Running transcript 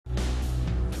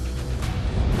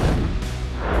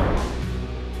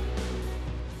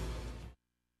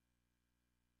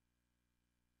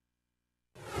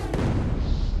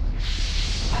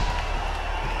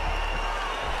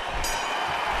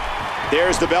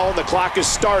There's the bell and the clock is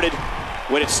started.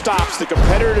 When it stops, the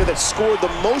competitor that scored the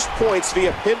most points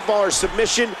via pinfall or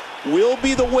submission will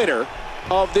be the winner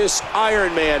of this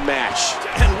Iron Man match.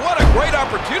 And what a great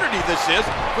opportunity this is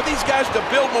for these guys to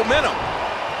build momentum.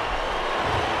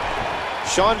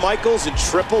 Shawn Michaels and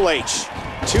Triple H,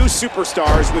 two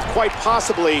superstars with quite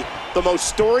possibly the most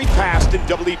storied past in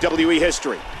WWE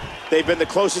history. They've been the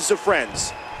closest of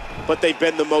friends, but they've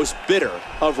been the most bitter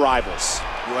of rivals.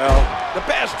 Well, the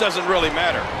past doesn't really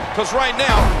matter, because right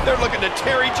now, they're looking to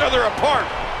tear each other apart.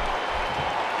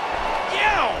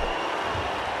 Yow!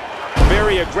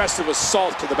 Very aggressive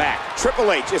assault to the back.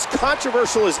 Triple H, as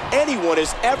controversial as anyone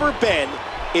has ever been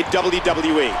in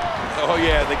WWE. Oh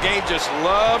yeah, the game just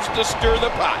loves to stir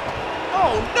the pot.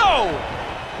 Oh no!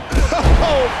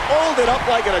 Oh, folded up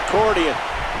like an accordion.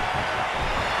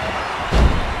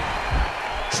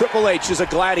 Triple H is a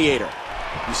gladiator.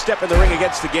 You step in the ring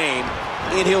against the game,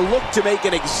 and he'll look to make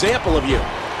an example of you.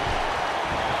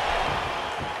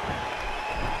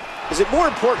 Is it more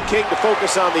important, King, to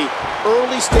focus on the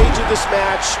early stage of this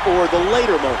match or the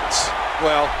later moments?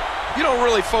 Well, you don't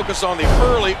really focus on the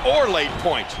early or late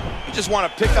points. You just want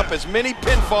to pick up as many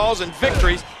pinfalls and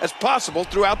victories as possible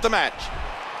throughout the match.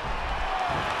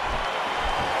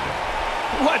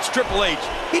 Watch Triple H.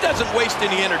 He doesn't waste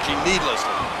any energy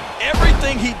needlessly.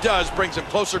 Everything he does brings him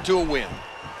closer to a win.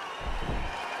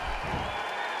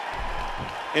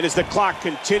 And as the clock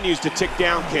continues to tick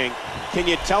down, King, can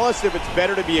you tell us if it's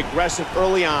better to be aggressive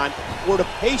early on or to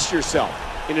pace yourself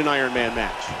in an Iron Man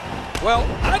match? Well,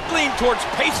 I'd lean towards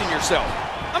pacing yourself.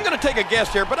 I'm going to take a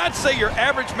guess here, but I'd say your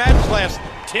average match lasts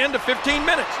 10 to 15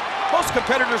 minutes. Most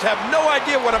competitors have no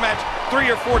idea what a match 3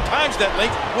 or 4 times that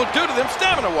length will do to them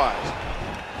stamina-wise.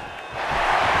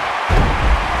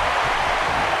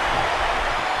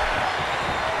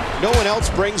 No one else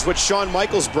brings what Shawn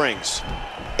Michaels brings.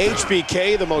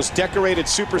 HBK, the most decorated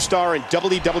superstar in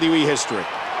WWE history.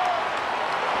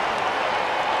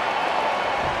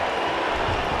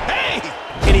 Hey!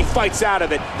 And he fights out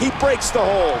of it. He breaks the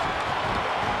hold.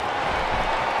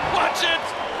 Watch it!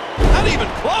 Not even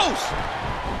close!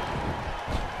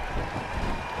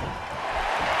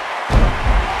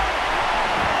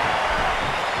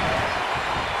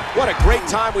 What a great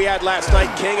time we had last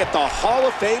night, King, at the Hall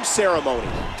of Fame ceremony.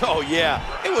 Oh, yeah.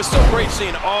 It was so great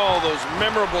seeing all those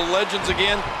memorable legends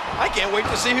again. I can't wait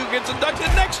to see who gets inducted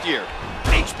next year.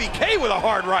 HBK with a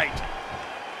hard right.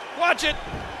 Watch it.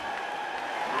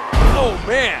 Oh,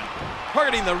 man.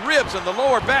 Targeting the ribs and the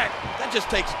lower back. That just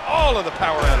takes all of the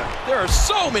power out of it. There are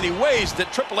so many ways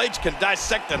that Triple H can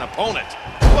dissect an opponent.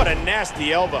 What a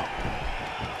nasty elbow.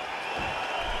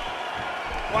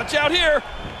 Watch out here.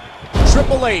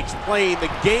 Triple H playing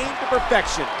the game to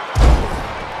perfection.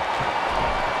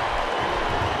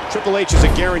 Triple H is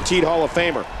a guaranteed Hall of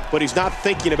Famer, but he's not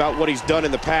thinking about what he's done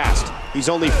in the past. He's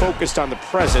only focused on the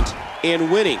present and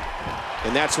winning,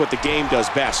 and that's what the game does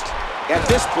best. At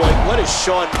this point, what does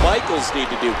Shawn Michaels need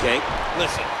to do, King?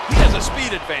 Listen, he has a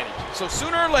speed advantage, so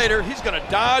sooner or later, he's going to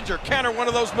dodge or counter one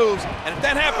of those moves, and if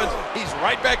that happens, he's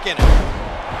right back in it.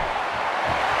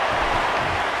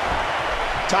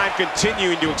 Time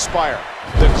continuing to expire.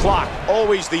 The clock,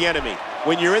 always the enemy.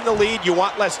 When you're in the lead, you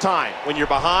want less time. When you're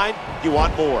behind, you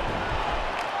want more.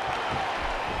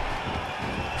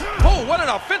 Oh, what an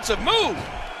offensive move!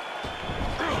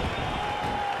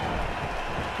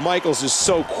 Michaels is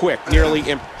so quick, nearly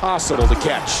impossible to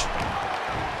catch.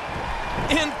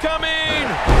 Incoming!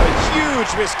 A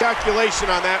huge miscalculation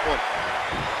on that one.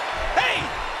 Hey!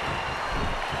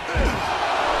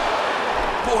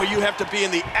 Boy, you have to be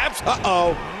in the absolute...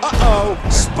 Uh-oh.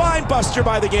 Spine buster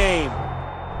by the game.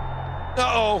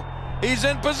 Uh-oh. He's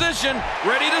in position,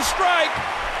 ready to strike.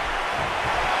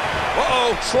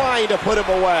 Uh-oh. Trying to put him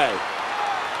away.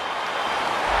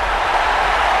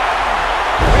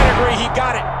 Pedigree, he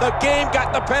got it. The game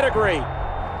got the pedigree.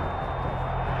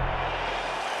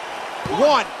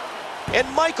 1.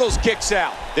 And Michaels kicks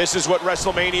out. This is what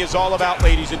WrestleMania is all about,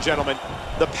 ladies and gentlemen.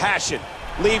 The passion,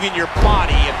 leaving your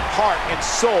body and heart and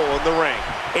soul in the ring.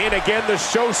 And again, the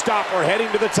showstopper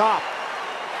heading to the top.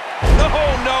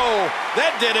 Oh, no.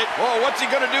 That did it. Oh, what's he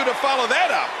going to do to follow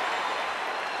that up?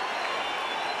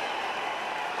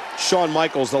 Shawn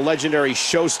Michaels, the legendary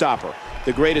showstopper,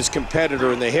 the greatest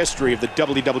competitor in the history of the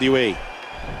WWE.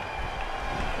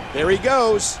 There he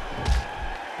goes.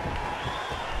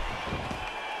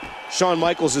 Shawn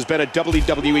Michaels has been a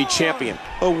WWE champion,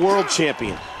 a world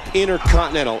champion,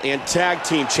 intercontinental and tag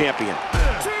team champion.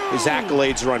 His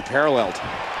accolades are unparalleled.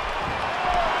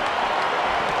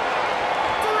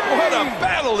 What a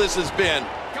battle this has been.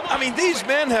 I mean, these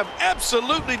men have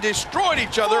absolutely destroyed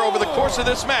each other over the course of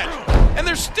this match. And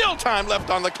there's still time left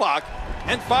on the clock.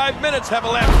 And 5 minutes have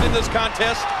elapsed in this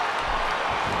contest.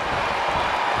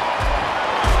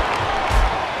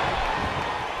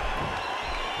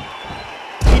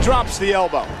 He drops the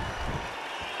elbow.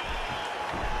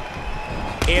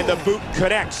 And the boot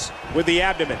connects with the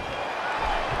abdomen.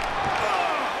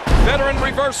 Veteran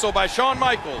reversal by Shawn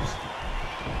Michaels.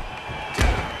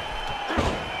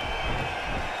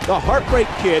 The Heartbreak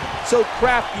Kid, so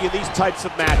crafty in these types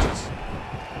of matches.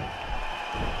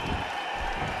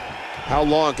 How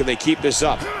long can they keep this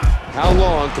up? How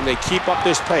long can they keep up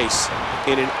this pace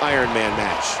in an Iron Man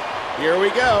match? Here we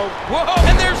go. Whoa,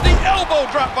 and there's the elbow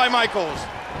drop by Michaels.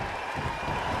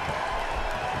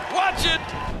 Watch it.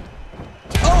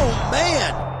 Oh,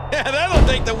 man. Yeah, that'll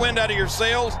take the wind out of your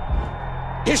sails.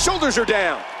 His shoulders are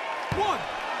down. 1,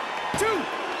 2.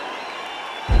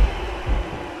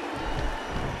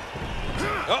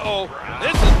 Uh-oh,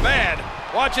 this is bad.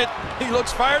 Watch it. He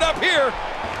looks fired up here.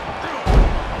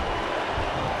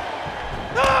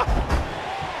 Ah!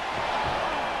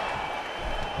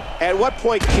 At what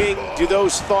point, King, do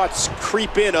those thoughts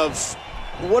creep in of,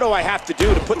 what do I have to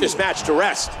do to put this match to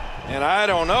rest? And I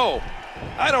don't know.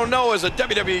 I don't know as a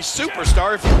WWE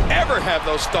superstar if you ever have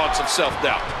those thoughts of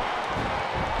self-doubt.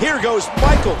 Here goes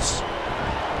Michaels.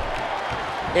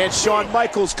 And Shawn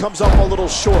Michaels comes up a little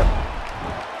short.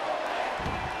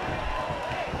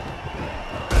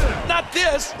 Not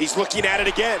this. He's looking at it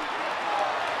again.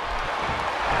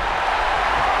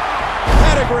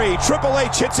 Pedigree. Triple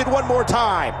H hits it one more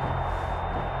time.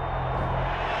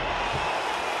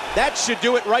 That should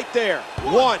do it right there.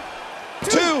 1,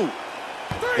 2.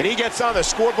 And he gets on the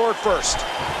scoreboard first.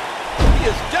 He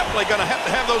is definitely going to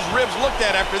have those ribs looked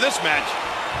at after this match.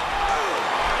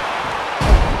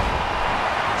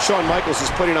 Shawn Michaels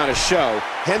is putting on a show,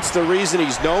 hence the reason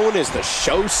he's known as the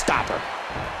showstopper.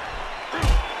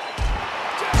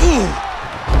 Ooh.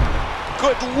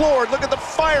 Good Lord, look at the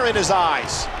fire in his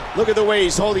eyes. Look at the way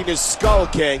he's holding his skull,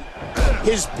 King.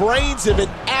 His brains have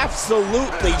been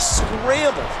absolutely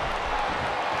scrambled.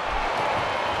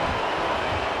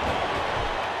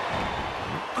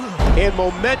 And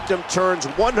momentum turns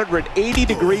 180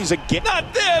 degrees again.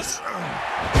 Not this!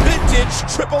 Vintage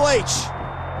Triple H.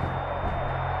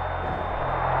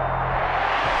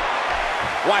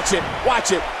 Watch it,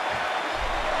 watch it.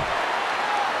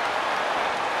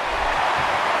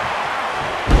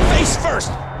 Face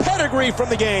first, pedigree from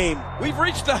the game. We've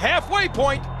reached the halfway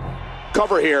point.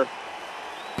 Cover here.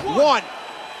 1,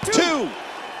 2,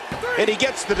 and he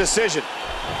gets the decision.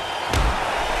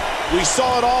 We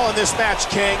saw it all in this match,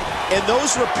 King, and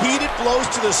those repeated blows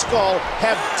to the skull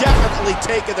have definitely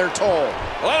taken their toll.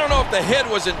 Well, I don't know if the head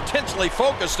was intentionally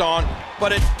focused on,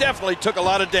 but it definitely took a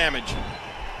lot of damage.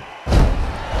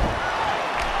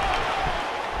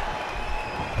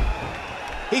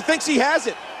 He thinks he has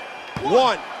it.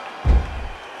 1.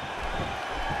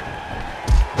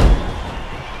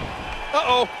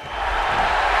 Uh-oh.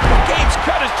 The game's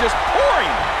cut is just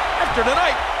pouring. After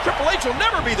tonight, Triple H will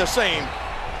never be the same.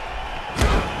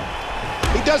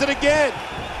 He does it again.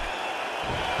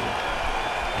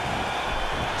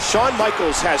 Shawn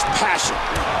Michaels has passion,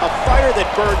 a fire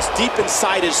that burns deep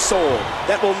inside his soul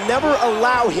that will never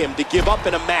allow him to give up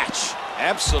in a match.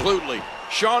 Absolutely.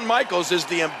 Shawn Michaels is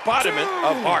the embodiment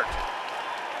of heart.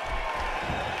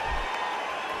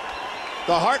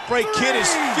 The Heartbreak Kid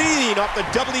is feeding off the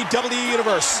WWE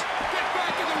Universe. Get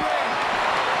back in the ring.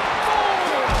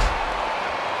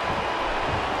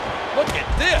 4. Look at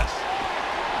this.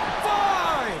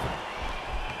 5.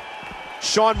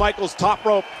 Shawn Michaels top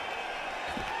rope.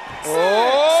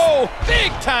 Oh,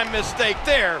 big time mistake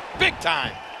there. Big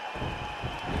time.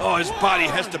 Oh, his body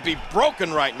has to be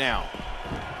broken right now.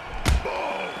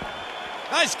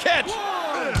 Nice catch. 1.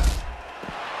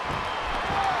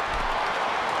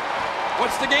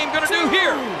 What's the game gonna do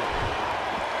here?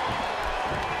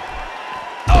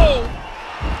 Oh!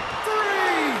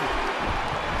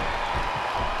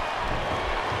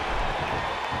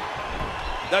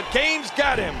 3. The game's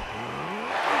got him.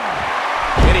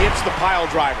 And he hits the pile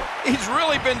driver. He's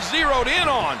really been zeroed in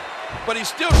on, but he's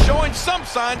still showing some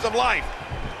signs of life.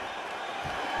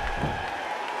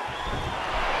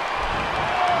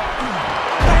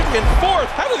 Back and forth.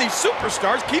 How do these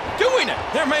superstars keep doing it?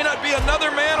 There may not be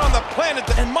another man on the planet,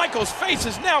 and Michael's face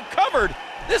is now covered.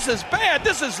 This is bad.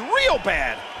 This is real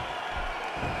bad.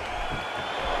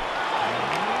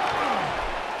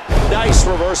 Nice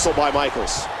reversal by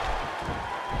Michaels.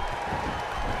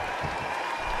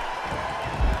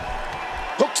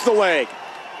 Hooks the leg.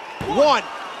 1,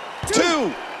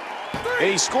 2,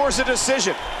 and he scores a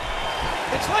decision.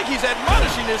 It's like he's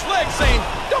admonishing his leg, saying,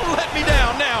 "Don't let me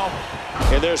down now."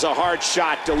 And there's a hard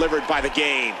shot delivered by the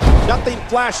game. Nothing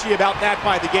flashy about that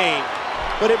by the game,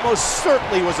 but it most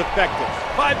certainly was effective.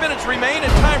 5 minutes remain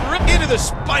and time ripped into the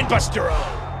spinebuster.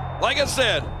 Like I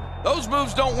said, those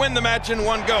moves don't win the match in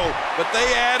one go, but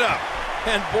they add up.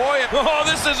 And boy, oh,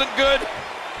 this isn't good.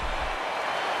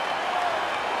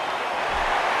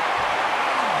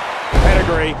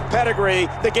 Pedigree, pedigree.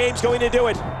 The game's going to do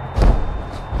it.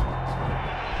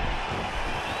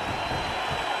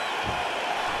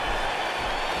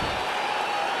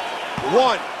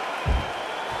 One.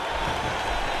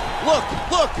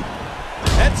 Look.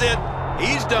 That's it.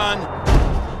 He's done.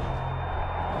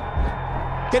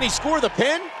 Can he score the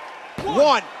pin?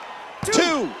 One,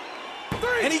 two.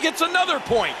 And he gets another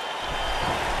point.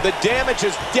 The damage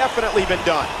has definitely been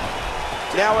done.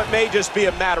 Now it may just be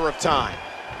a matter of time.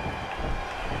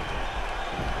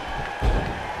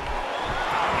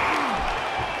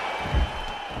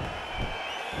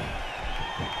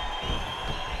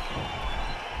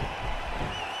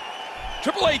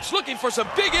 Triple H looking for some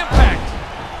big impact.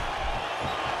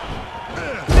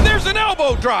 And there's an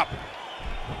elbow drop.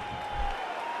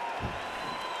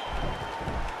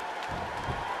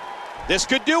 This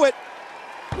could do it.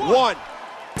 One,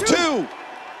 two.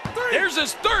 There's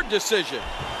his third decision.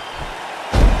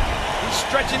 He's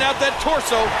stretching out that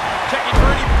torso, checking for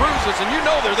any bruises, and you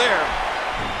know they're there.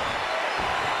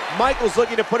 Michael's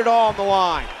looking to put it all on the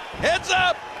line. Heads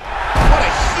up. What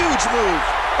a huge move.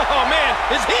 Oh, man,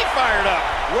 is he fired up?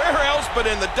 Where else but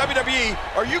in the WWE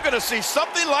are you going to see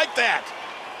something like that?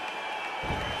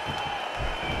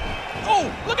 Oh,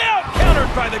 look out! Countered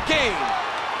by the game.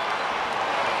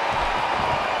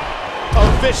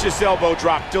 A vicious elbow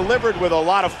drop delivered with a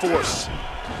lot of force.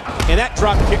 And that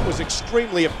drop kick was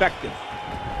extremely effective.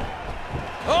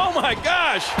 Oh, my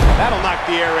gosh. That'll knock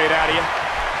the air raid out of you.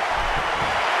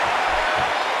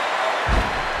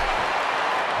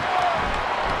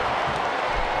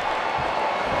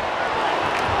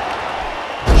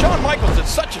 Shawn Michaels is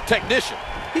such a technician.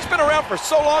 He's been around for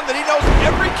so long that he knows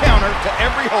every counter to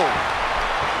every hold.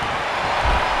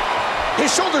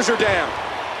 His shoulders are down.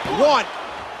 One,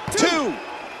 two.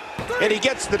 And he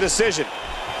gets the decision.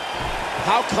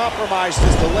 How compromised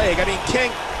is the leg? I mean,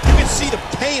 King, you can see the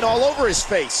pain all over his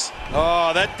face.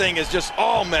 Oh, that thing is just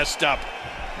all messed up.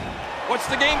 What's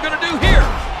the game gonna do here?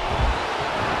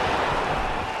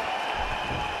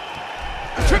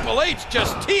 Triple H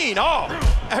just teeing off.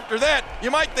 After that, you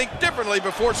might think differently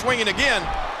before swinging again.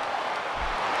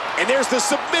 And there's the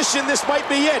submission. This might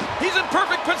be it. He's in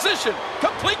perfect position.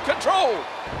 Complete control.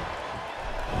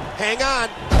 Hang on.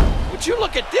 Would you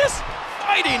look at this?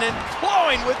 Fighting and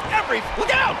clawing with every...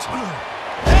 Look out!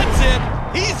 That's it.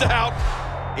 He's out.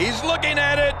 He's looking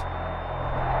at it.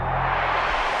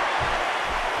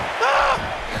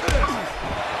 Ah!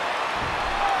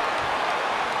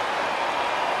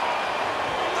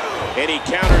 And he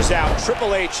counters out.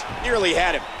 Triple H nearly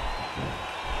had him.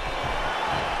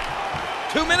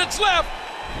 2 minutes left.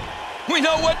 We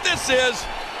know what this is.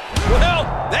 Well,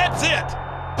 that's it.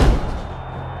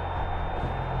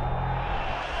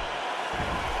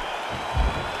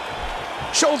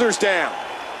 Shoulders down.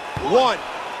 One,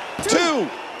 two.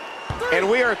 And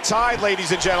we are tied,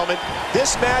 ladies and gentlemen.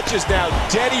 This match is now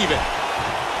dead even.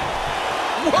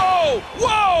 Whoa!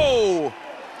 Whoa!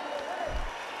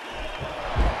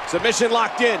 Submission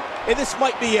locked in, and this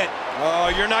might be it.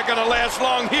 Oh, you're not gonna last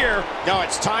long here. No,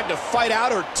 it's time to fight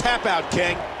out or tap out,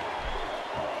 King.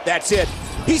 That's it.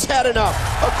 He's had enough.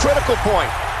 A critical point.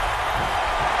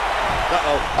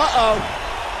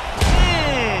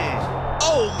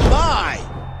 Oh, my.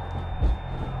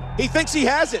 He thinks he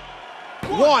has it.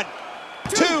 One,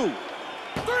 two.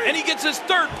 And he gets his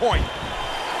third point.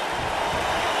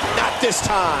 Not this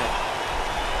time.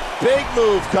 Big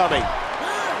move coming.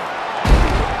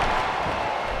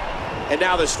 And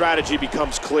now the strategy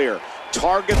becomes clear.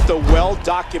 Target the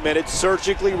well-documented,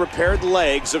 surgically repaired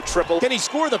legs of Triple. Can he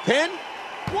score the pin?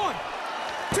 One,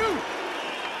 two.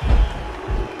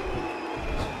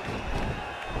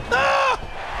 Ah!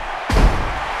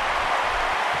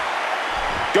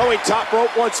 Going top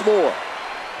rope once more.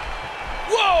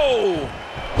 Whoa!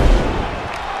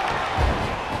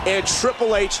 And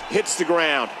Triple H hits the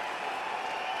ground.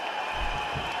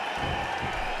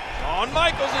 Shawn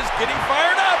Michaels is getting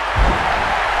fired up.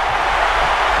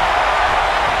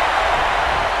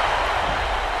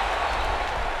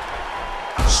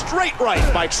 Straight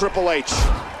right by Triple H.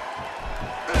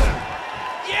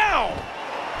 Yow!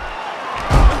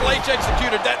 Triple H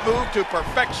executed that move to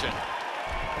perfection.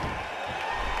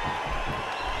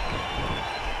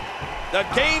 The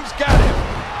game's got him.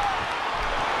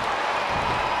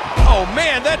 Oh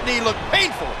man, that knee looked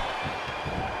painful.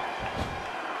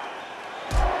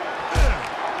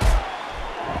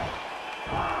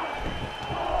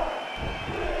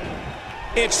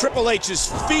 And Triple H is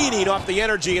feeding off the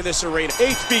energy in this arena.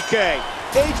 HBK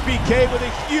with a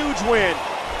huge win.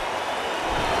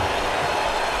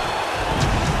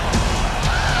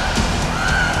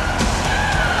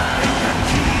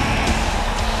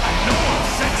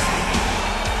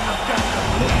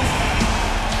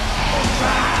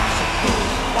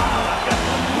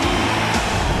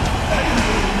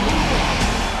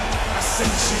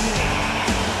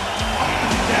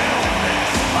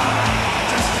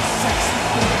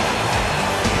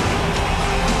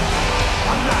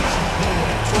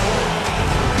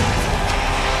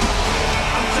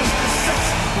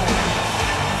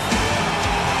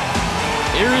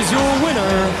 Here is your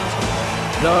winner,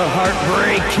 the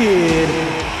Heartbreak Kid,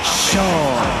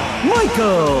 Shawn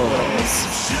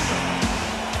Michaels.